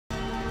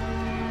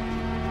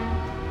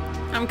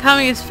I'm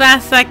coming as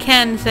fast as I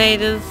can,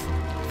 Sages.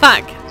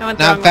 Fuck. I went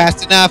the Not wrong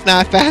fast enough,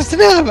 not fast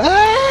enough.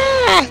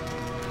 Ah! way.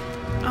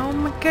 Oh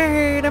my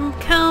god, I'm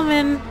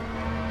coming.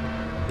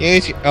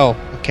 Oh,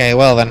 okay,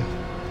 well then.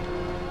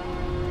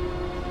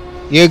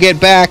 You get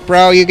back,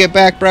 bro. You get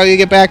back, bro. You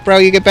get back, bro.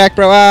 You get back,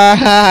 bro.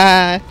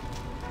 Ah!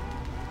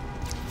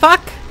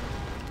 Fuck.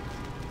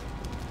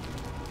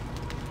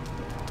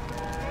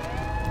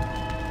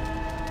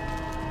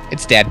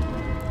 It's dead.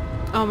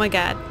 Oh my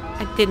god.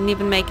 I didn't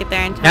even make it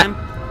there in time.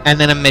 And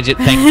then a midget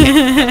thing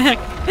came.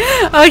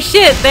 Oh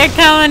shit, they're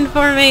coming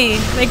for me.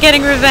 They're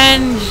getting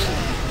revenge.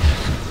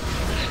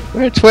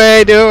 Which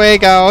way do we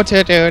go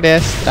to do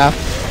this stuff?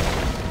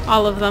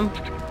 All of them.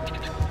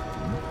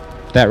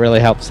 That really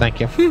helps, thank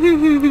you.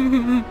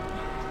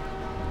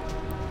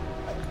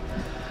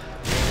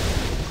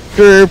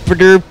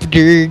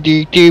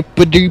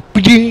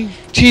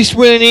 Just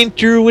running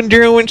through and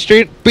doing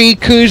straight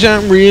because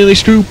I'm really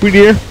stupid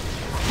here.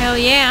 Hell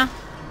yeah.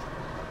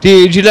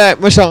 Did you like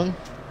my song?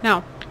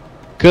 No.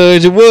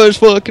 Cause it was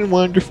fucking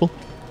wonderful.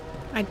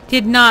 I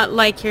did not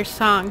like your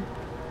song.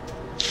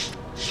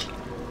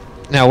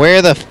 Now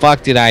where the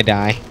fuck did I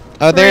die?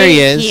 Oh, there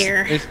he Right is.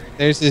 here.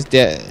 There's his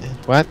dead.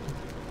 What?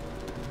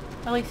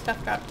 At least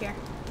stuff dropped here.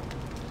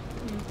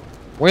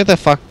 Where the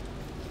fuck?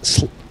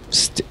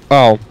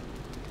 Oh.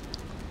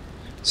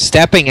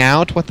 Stepping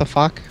out? What the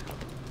fuck?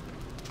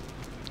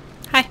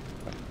 Hi.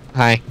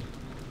 Hi.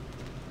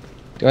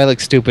 Do I look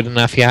stupid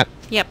enough yet?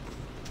 Yep.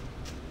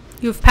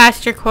 You've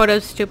passed your quota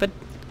of stupid.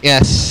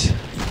 Yes.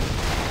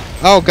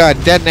 Oh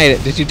god, detonate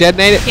it. Did you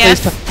detonate it?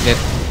 Yes. Please tell me it.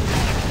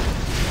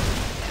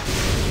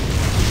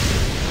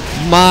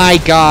 My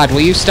god,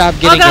 will you stop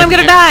getting Oh god, I'm in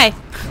gonna there? die!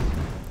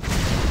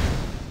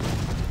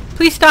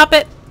 Please stop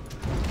it.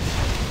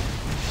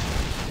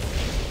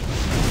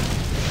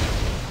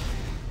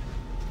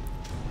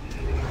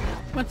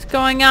 What's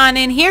going on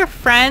in here,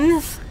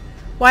 friends?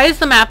 Why is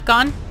the map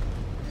gone?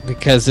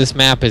 Because this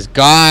map is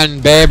gone,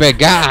 baby,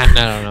 gone. I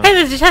don't know. Hey,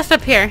 there's a chest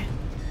up here.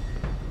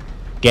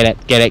 Get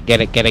it, get it,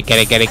 get it, get it, get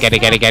it, get it, get it,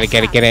 get it, get it,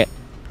 get it, get it.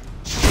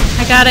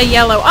 I got a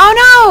yellow. Oh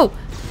no!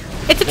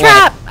 It's a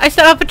trap! I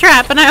set up a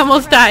trap and I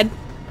almost died.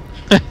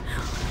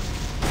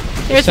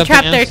 There's a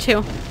trap there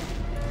too.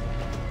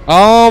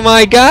 Oh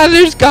my god,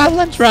 there's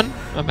goblins, run.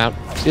 I'm out.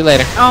 See you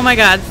later. Oh my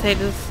god,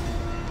 Sages.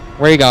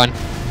 Where are you going?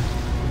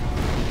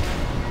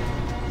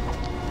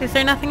 Is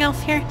there nothing else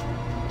here?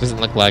 Doesn't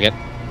look like it.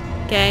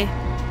 Gay.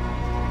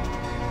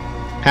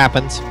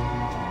 Happens.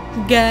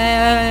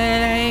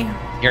 Gay.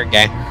 You're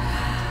gay.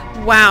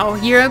 Wow,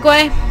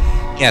 Uruguay?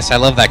 Yes, I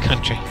love that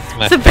country. It's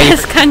my It's the favorite.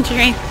 best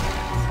country.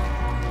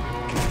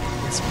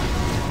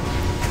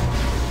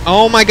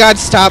 Oh my god,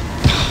 stop.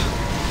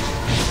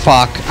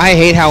 Fuck. I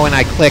hate how when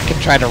I click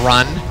and try to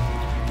run,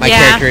 my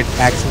Yeah. character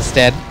attacks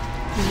instead.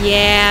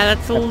 Yeah,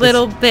 that's a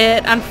little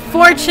bit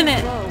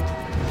unfortunate.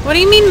 What do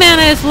you mean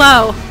mana is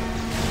low?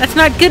 That's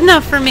not good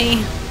enough for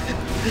me.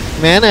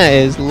 Mana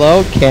is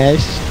low,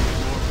 Cash.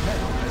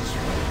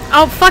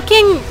 Oh,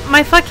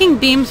 my fucking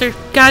beams are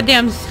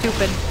goddamn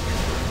stupid.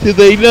 Did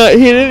they not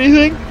hit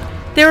anything?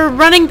 They were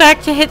running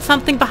back to hit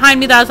something behind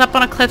me that was up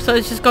on a cliff, so it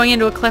was just going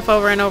into a cliff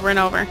over and over and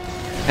over.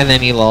 And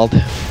then you lulled.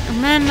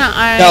 And then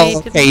I... No,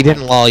 okay, you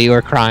didn't lull, you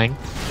were crying.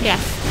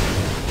 Yes.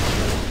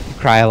 You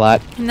cry a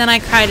lot. And then I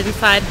cried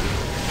inside.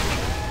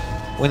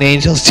 When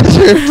angels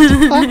deserve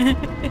to fly.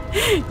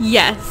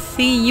 Yes,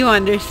 see, you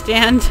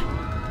understand.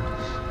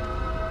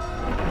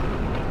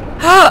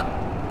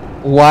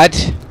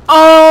 What?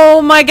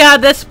 Oh my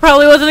god, this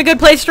probably wasn't a good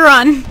place to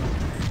run.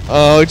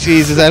 Oh,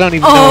 Jesus, I don't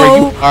even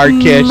know where you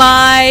are, Kish. Oh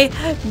my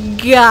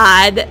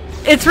god.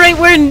 It's right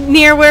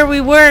near where we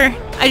were.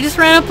 I just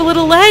ran up a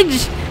little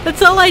ledge.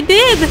 That's all I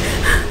did.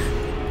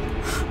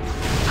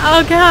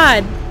 Oh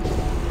god.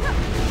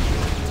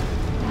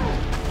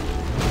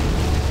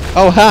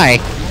 Oh, hi.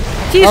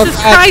 Jesus Oh,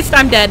 God. Christ,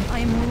 I'm dead.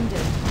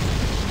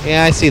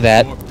 Yeah, I see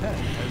that.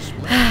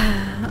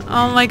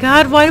 Oh my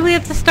god, why do we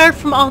have to start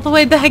from all the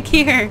way back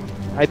here?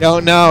 I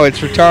don't know, it's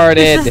retarded.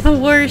 This is the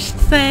worst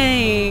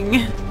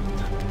thing.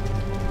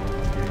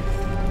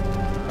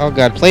 Oh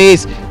god,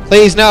 please!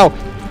 Please, no!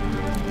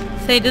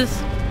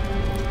 Sages,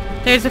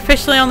 there's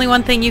officially only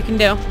one thing you can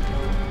do.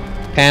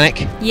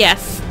 Panic?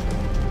 Yes.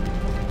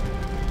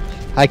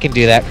 I can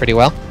do that pretty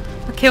well.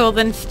 Okay, well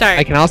then start.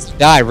 I can also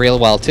die real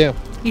well, too.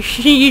 You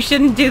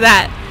shouldn't do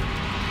that.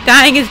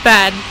 Dying is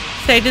bad.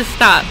 Sages,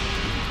 stop.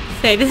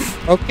 Sages.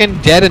 Broken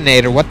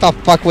detonator, what the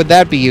fuck would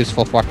that be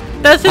useful for?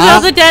 Those are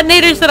all the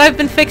detonators that I've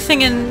been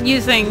fixing and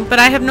using, but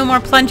I have no more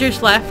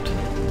plungers left.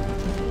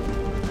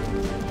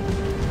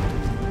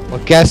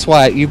 Well, guess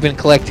what? You've been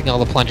collecting all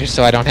the plungers,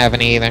 so I don't have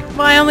any either.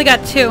 Well, I only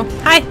got 2.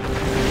 Hi.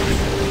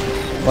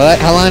 Well,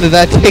 how long did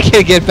that take you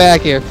to get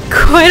back here?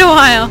 Quite a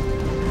while.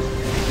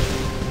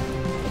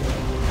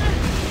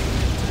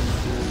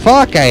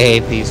 Fuck, I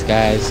hate these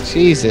guys.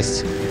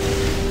 Jesus.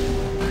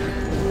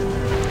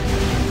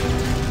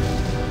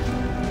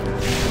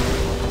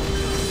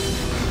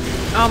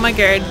 Oh my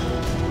god.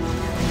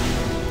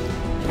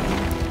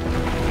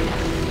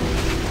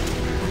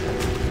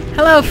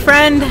 Hello,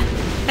 friend.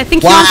 I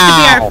think he wants to be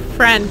our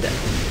friend.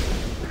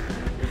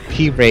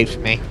 He raped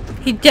me.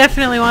 He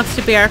definitely wants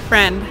to be our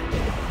friend.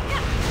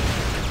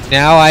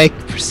 Now I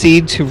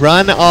proceed to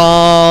run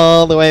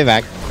all the way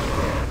back.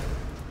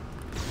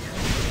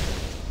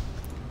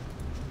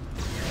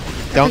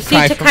 Don't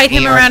cry Proceed to for kite me,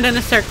 him around in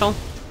a circle.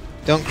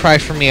 Don't cry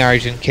for me,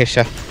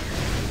 DungeonKeePkish.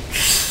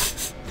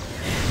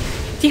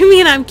 Do you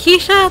mean I'm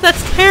Keisha?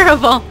 That's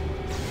terrible.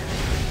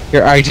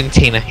 You're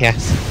Argentina,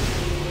 yes.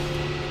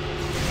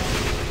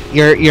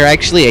 You're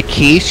actually a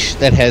quiche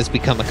that has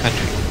become a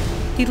country.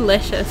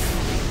 Delicious.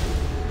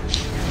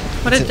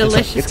 What a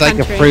delicious it's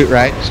country. like a fruit,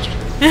 right?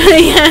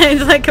 Yeah,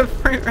 it's like a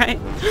fruit, right?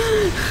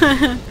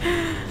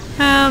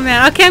 Oh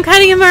man. Okay, I'm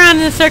kiting him around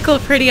in a circle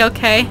pretty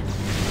okay.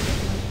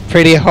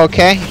 Pretty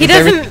okay? He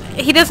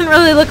doesn't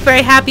really look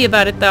very happy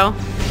about it though.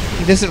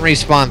 He doesn't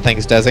respawn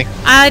things, does he?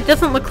 It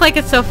doesn't look like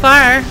it so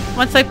far.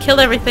 Once I've killed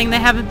everything, they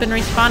haven't been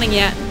respawning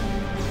yet.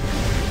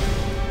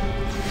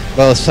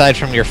 Well, aside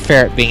from your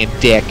ferret being a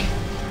dick.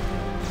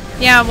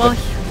 Yeah, well,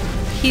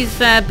 he's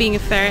being a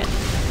ferret.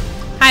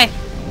 Hi.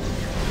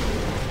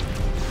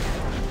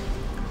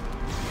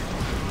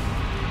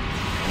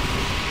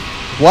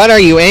 What are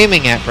you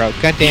aiming at, bro?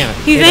 God damn it.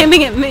 He's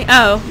aiming at me.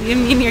 Oh, you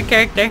mean your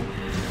character.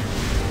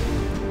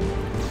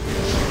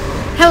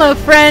 Hello,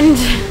 friend.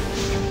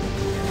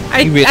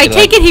 I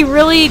take it he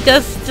really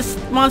just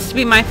wants to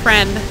be my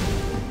friend.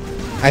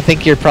 I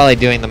think you're probably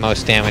doing the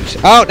most damage.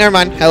 Oh, never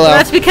mind. Hello. Well,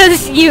 that's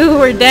because you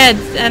were dead,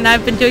 and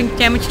I've been doing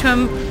damage to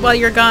him while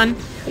you're gone.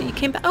 But you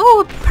came back.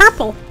 Oh,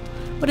 purple.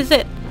 What is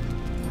it?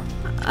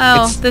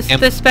 Oh,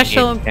 this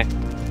special. Yeah.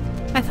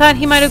 I thought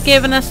he might have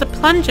given us a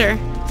plunger.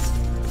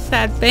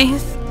 Sad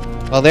face.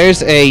 Well,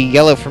 there's a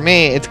yellow for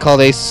me. It's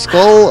called a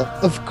Skull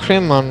of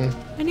Crimon.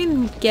 I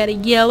didn't get a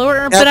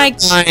yellow, but I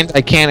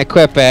can't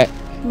equip it.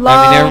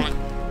 love.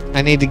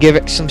 I need to give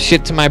it some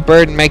shit to my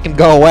bird and make him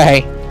go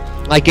away,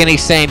 like any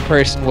sane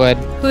person would.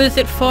 Who is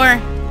it for?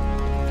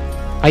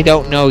 I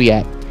don't know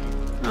yet.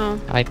 Oh.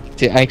 I need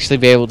to actually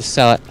be able to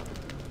sell it.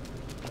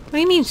 What do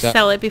you mean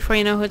sell it before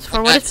you know who it's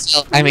for? What is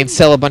it? I mean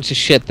sell a bunch of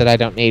shit that I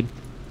don't need.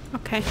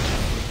 Okay.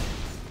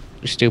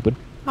 You're stupid.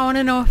 I want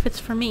to know if it's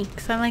for me,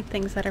 because I like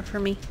things that are for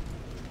me.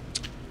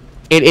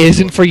 It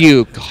isn't for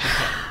you.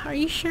 Are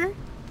you sure?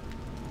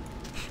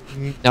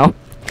 No.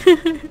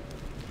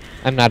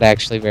 I'm not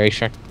actually very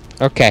sure.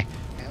 Okay.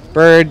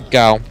 Bird,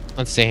 go.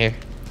 Let's see here.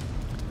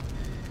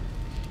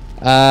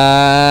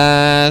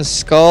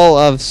 Skull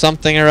of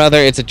something or other.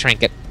 It's a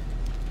trinket.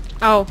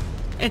 Oh.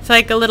 It's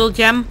like a little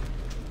gem?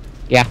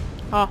 Yeah.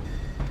 Oh.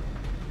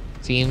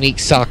 It's a unique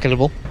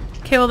socketable.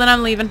 Okay, well then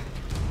I'm leaving.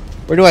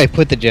 Where do I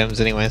put the gems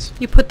anyways?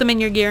 You put them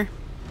in your gear.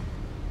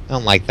 I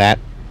don't like that.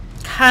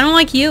 I don't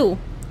like you.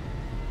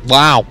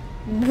 Wow.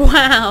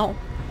 Wow.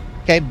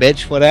 Okay,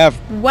 bitch, whatever.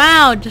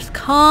 Wow, just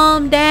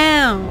calm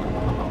down.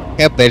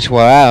 Okay, bitch,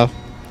 whatever.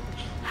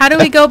 How do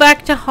we go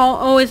back to home?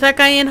 Oh, is that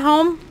guy in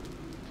home?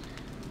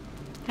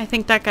 I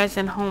think that guy's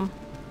in home.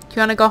 Do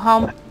you want to go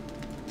home?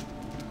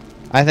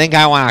 I think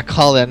I want to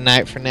call it a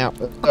night for now.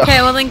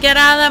 Okay, well then get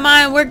out of that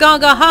mine. We're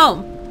gonna go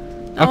home.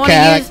 I want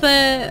to use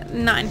the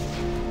 9.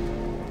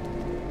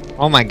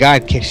 Oh my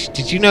god, Kish,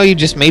 did you know you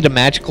just made a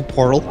magical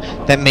portal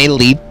that may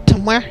lead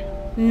somewhere?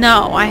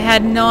 No, I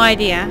had no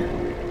idea.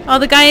 Oh,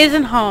 the guy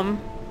isn't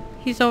home.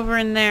 He's over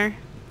in there.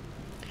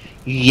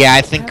 Yeah,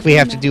 I think we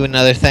have to do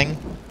another thing.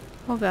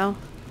 Oh well.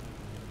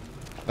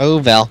 Oh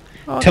well.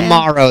 Okay.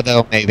 Tomorrow,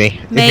 though, maybe.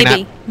 Maybe. If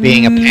you're not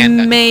being a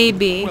panda.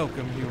 Maybe.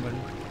 Welcome, human.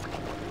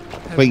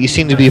 But you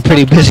seem to be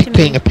pretty busy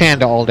being a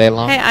panda all day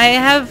long. Hey,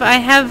 I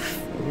have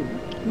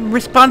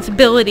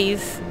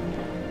responsibilities.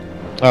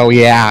 Oh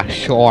yeah,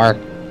 sure.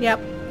 Yep.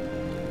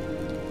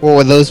 What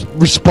would those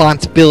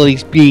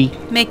responsibilities be?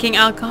 Making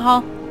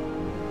alcohol.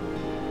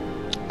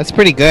 That's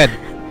pretty good.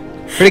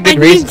 Pretty good I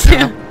reason.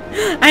 need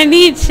to. I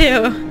need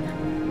to.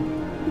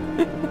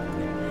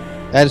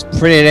 That's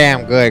pretty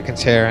damn good,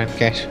 considering,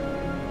 Kish.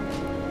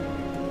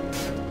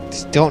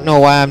 Just don't know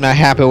why I'm not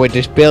happy with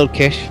this build,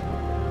 Kish.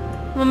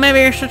 Well,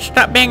 maybe you should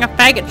stop being a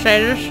faggot,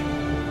 Shaders.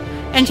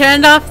 And to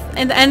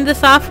end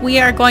this off, we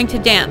are going to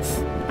dance.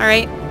 All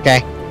right?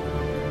 Okay.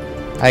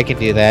 I can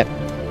do that.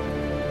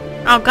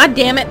 Oh, god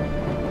damn it.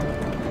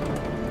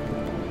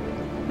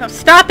 No,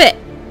 stop it.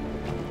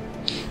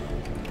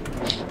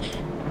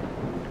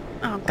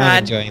 Oh, I'm god.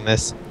 enjoying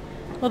this.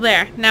 Well,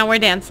 there. Now we're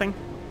dancing.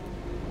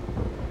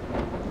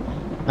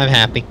 I'm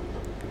happy.